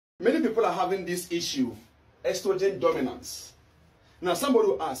Many people are having this issue, estrogen dominance. Now somebody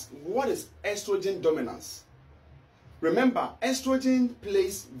will ask, what is estrogen dominance? Remember, estrogen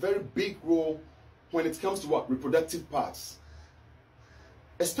plays very big role when it comes to what? Reproductive parts.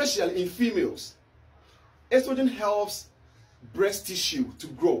 Especially in females. Estrogen helps breast tissue to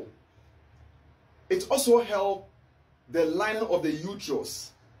grow. It also helps the lining of the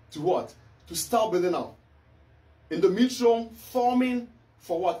uterus to what? To start building up. Endometrium forming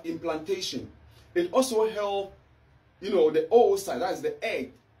for what? Implantation. It also helps, the oocyte, that is the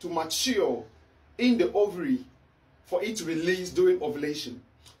egg, to mature in the ovary for it to release during ovulation.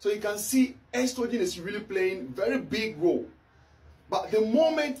 So you can see estrogen is really playing very big role. But the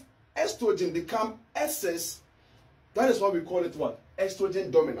moment estrogen becomes excess, that is why we call it what?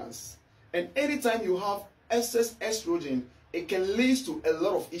 Estrogen dominance. And anytime you have excess estrogen, it can lead to a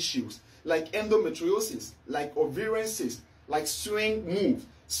lot of issues like endometriosis, like ovarian cysts, like swing move.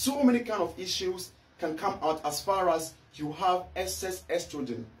 So many kind of issues can come out as far as you have excess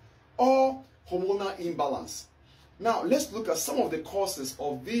estrogen or hormonal imbalance. Now let's look at some of the causes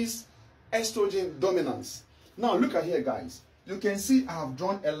of this estrogen dominance. Now look at here, guys. You can see I have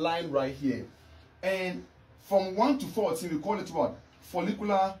drawn a line right here. And from 1 to 14, we call it what?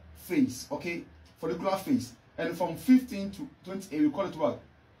 Follicular phase, okay? Follicular phase. And from 15 to 28, we call it what?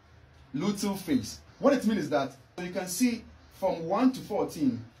 Luteal phase. What it means is that you can see from 1 to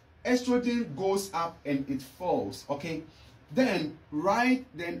 14, estrogen goes up and it falls, okay? Then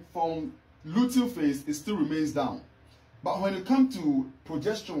from luteal phase, it still remains down. But when you come to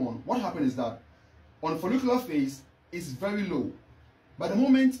progesterone, what happens is that on follicular phase, it's very low. But the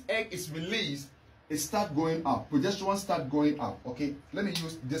moment egg is released, it starts going up. Progesterone starts going up, okay? Let me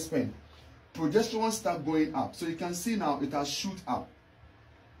use this pen. Progesterone starts going up. So you can see now it has shoot up.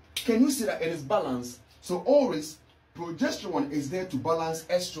 Can you see that it is balanced? So always, progesterone is there to balance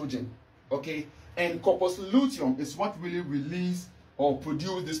estrogen, okay? And corpus luteum is what really release or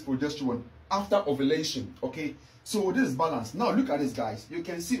produce this progesterone after ovulation, okay? So this is balanced. Now look at this, guys. You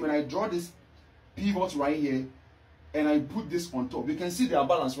can see when I draw this pivot right here and I put this on top, you can see they are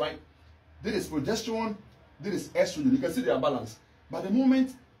balanced, right? This is progesterone, this is estrogen. You can see they are balanced. But the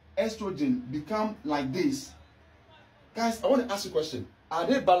moment estrogen become like this, guys, I want to ask you a question. Are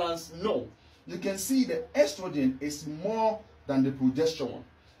they balanced? No. You can see the estrogen is more than the progesterone.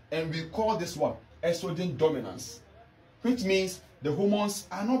 And we call this what? Estrogen dominance. Which means the hormones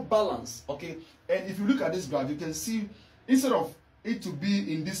are not balanced, okay? And if you look at this graph, you can see instead of it to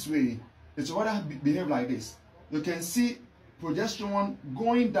be in this way, it's rather behave like this. You can see progesterone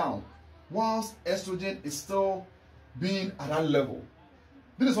going down whilst estrogen is still being at that level.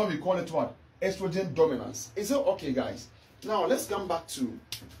 This is what we call it what? Estrogen dominance. Is it okay, guys? Now let's come back to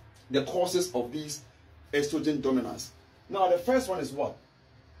the causes of this estrogen dominance. Now the first one is what?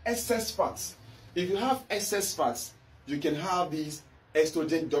 Excess fats. If you have excess fats, you can have these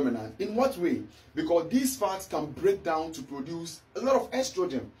estrogen dominant. In what way? Because these fats can break down to produce a lot of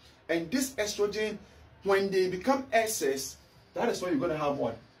estrogen. And this estrogen, when they become excess, that is when you're going to have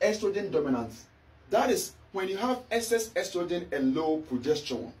what? Estrogen dominance. That is when you have excess estrogen and low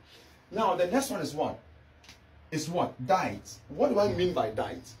progesterone. Now the next one is what? Is what? Diet. What do I mean by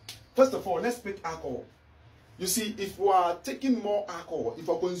diet? First of all, let's pick alcohol. You see, if we are taking more alcohol, if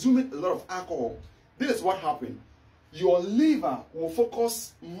we are consuming a lot of alcohol, this is what happens. Your liver will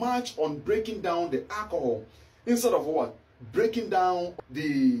focus much on breaking down the alcohol instead of what? Breaking down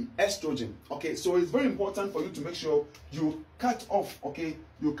the estrogen. Okay, so it's very important for you to make sure you cut off, okay?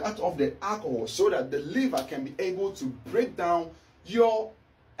 You cut off the alcohol so that the liver can be able to break down your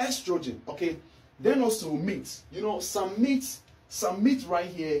estrogen, okay? Then also meat. You know, some meat right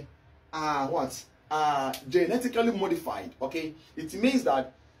here are what? Are genetically modified, okay? It means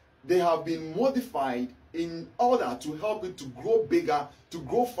that they have been modified in order to help it to grow bigger, to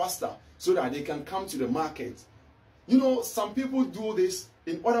grow faster, so that they can come to the market. You know, some people do this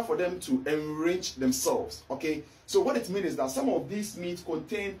in order for them to enrich themselves, okay? So what it means is that some of these meats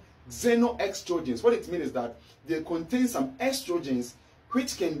contain xenoestrogens. What it means is that they contain some estrogens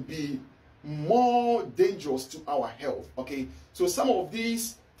which can be more dangerous to our health, okay? So some of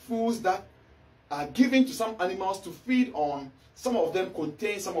these foods that are given to some animals to feed on, some of them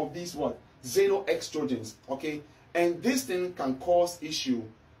contain some of these what? Xenoestrogens, okay? And this thing can cause issue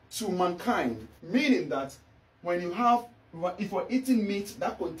to mankind, meaning that when you have, if you're eating meat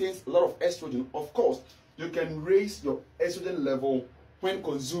that contains a lot of estrogen, of course, you can raise your estrogen level when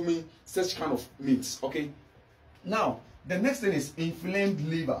consuming such kind of meats, okay? Now, the next thing is inflamed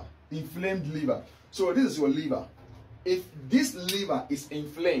liver. Inflamed liver. So this is your liver. If this liver is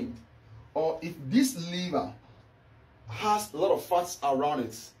inflamed, or if this liver has a lot of fats around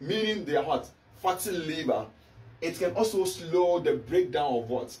it, meaning they are what? Fatty liver. It can also slow the breakdown of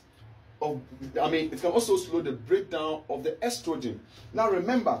what? It can also slow the breakdown of the estrogen. Now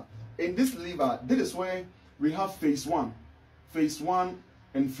remember, in this liver, this is where we have phase 1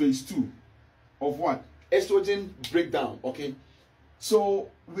 and phase 2 of what? Estrogen breakdown, okay? So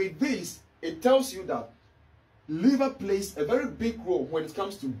with this, it tells you that liver plays a very big role when it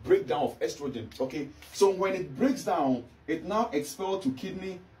comes to breakdown of estrogen, okay? So when it breaks down, it now expels to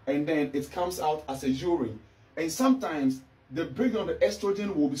kidney, and then it comes out as a urine. And sometimes the breakdown of the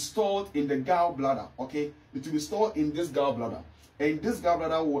estrogen will be stored in the gallbladder, okay? It will be stored in this gallbladder. And this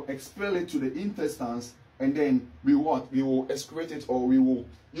gallbladder will expel it to the intestines, and then we will excrete it, or we will,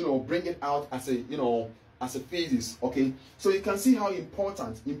 bring it out as a, as a feces, okay? So you can see how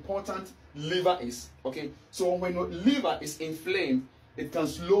important liver is, okay? So when your liver is inflamed, it can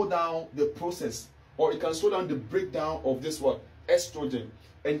slow down the process, or it can slow down the breakdown of this what? Estrogen.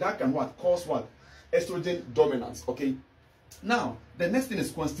 And that can what? Cause what? Estrogen dominance, okay? Now, the next thing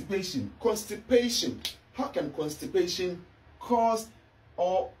is constipation. Constipation. How can constipation cause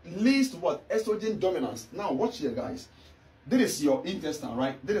or lead to what? Estrogen dominance. Now, watch here, guys. This is your intestine,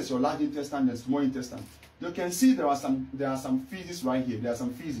 right? This is your large intestine and small intestine. You can see there are some feces right here. There are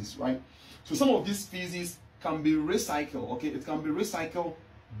some feces, right? So some of these feces can be recycled, okay? It can be recycled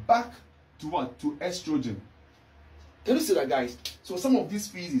back to what? To estrogen. Can you see that, guys? So some of these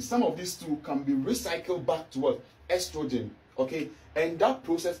feces, some of these two can be recycled back to what? Estrogen, okay? And that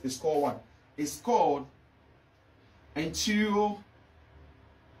process is called what? It's called enterohepatic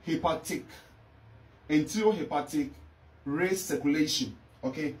recirculation,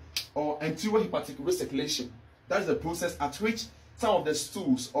 okay? Or enterohepatic recirculation. That is the process at which some of the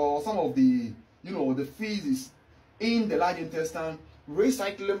stools or some of the, the feces in the large intestine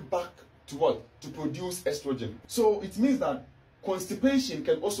recycling back to what? To produce estrogen. So it means that constipation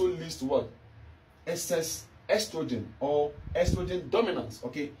can also lead to what? Excess estrogen or estrogen dominance,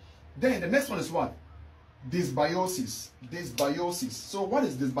 okay? Then the next one is what? Dysbiosis. Dysbiosis. So what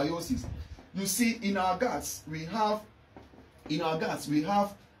is dysbiosis? You see, in our guts we have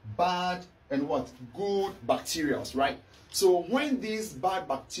bad and what? Good bacteria, right? So when these bad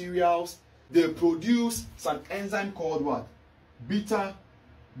bacteria, they produce some enzyme called what? Beta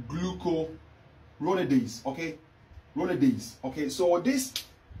glucuronidase, okay? Ronidase, okay? So this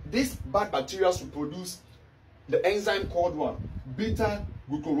bad bacteria will produce the enzyme called what? Beta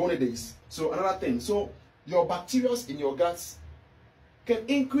glucuronidase. So another thing, so your bacteria in your guts can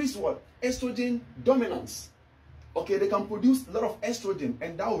increase what? Estrogen dominance. Okay, they can produce a lot of estrogen,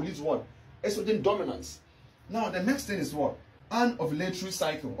 and that will lead to what? Estrogen dominance. Now the next thing is what? Anovulatory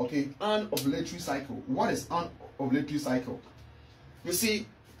cycle, okay? Anovulatory cycle. What is anovulatory cycle? You see,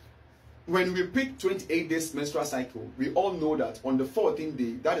 when we pick 28 days menstrual cycle, we all know that on the 14th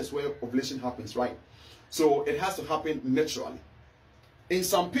day, that is where ovulation happens, right? So it has to happen naturally. In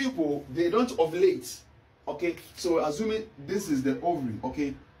some people, they don't ovulate, okay? So assuming this is the ovary,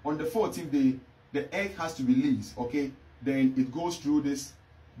 okay? On the 14th day, the egg has to release, okay? Then it goes through this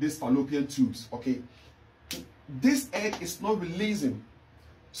fallopian tubes, okay? This egg is not releasing.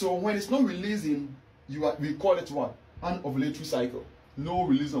 So when it's not releasing, we call it what? An ovulatory cycle. No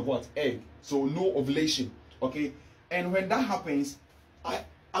release of what? Egg. So no ovulation, okay? And when that happens,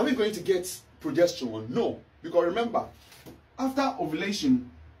 are we going to get progesterone? No, because remember, after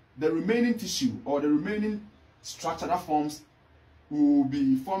ovulation, the remaining tissue or the remaining structure that forms will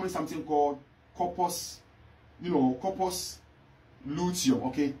be forming something called corpus luteum,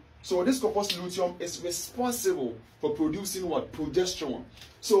 okay? So this corpus luteum is responsible for producing what? Progesterone.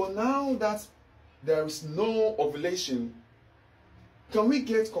 So now that there is no ovulation, can we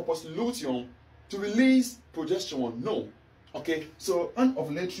get corpus luteum to release progesterone? No. Okay, so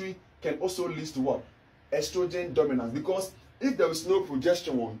anovulatory can also lead to what? Estrogen dominance. Because if there is no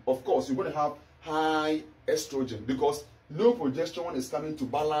progesterone, of course, you're going to have high estrogen, because no progesterone is coming to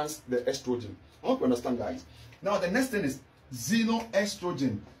balance the estrogen. I hope you understand, guys. Now, the next thing is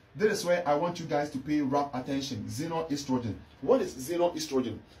xenoestrogen. This is where I want you guys to pay rapt attention. Xenoestrogen. What is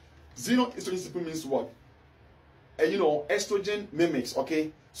xenoestrogen? Xenoestrogen simply means what? Estrogen mimics,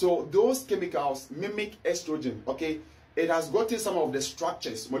 okay? So those chemicals mimic estrogen, okay? It has gotten some of the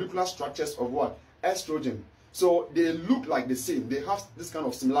structures, molecular structures of what? Estrogen. So they look like the same. They have this kind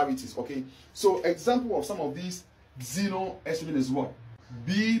of similarities, okay? So example of some of these xenoestrogen is what?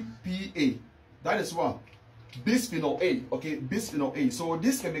 BPA. That is what? Bisphenol A, okay? Bisphenol A. So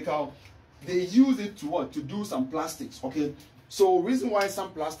this chemical, they use it to what? To do some plastics, okay? So reason why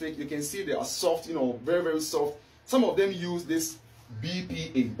some plastic, you can see they are soft, very, very soft. Some of them use this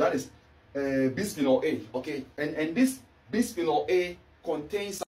BPA, that is bisphenol A. Okay, and this bisphenol A contains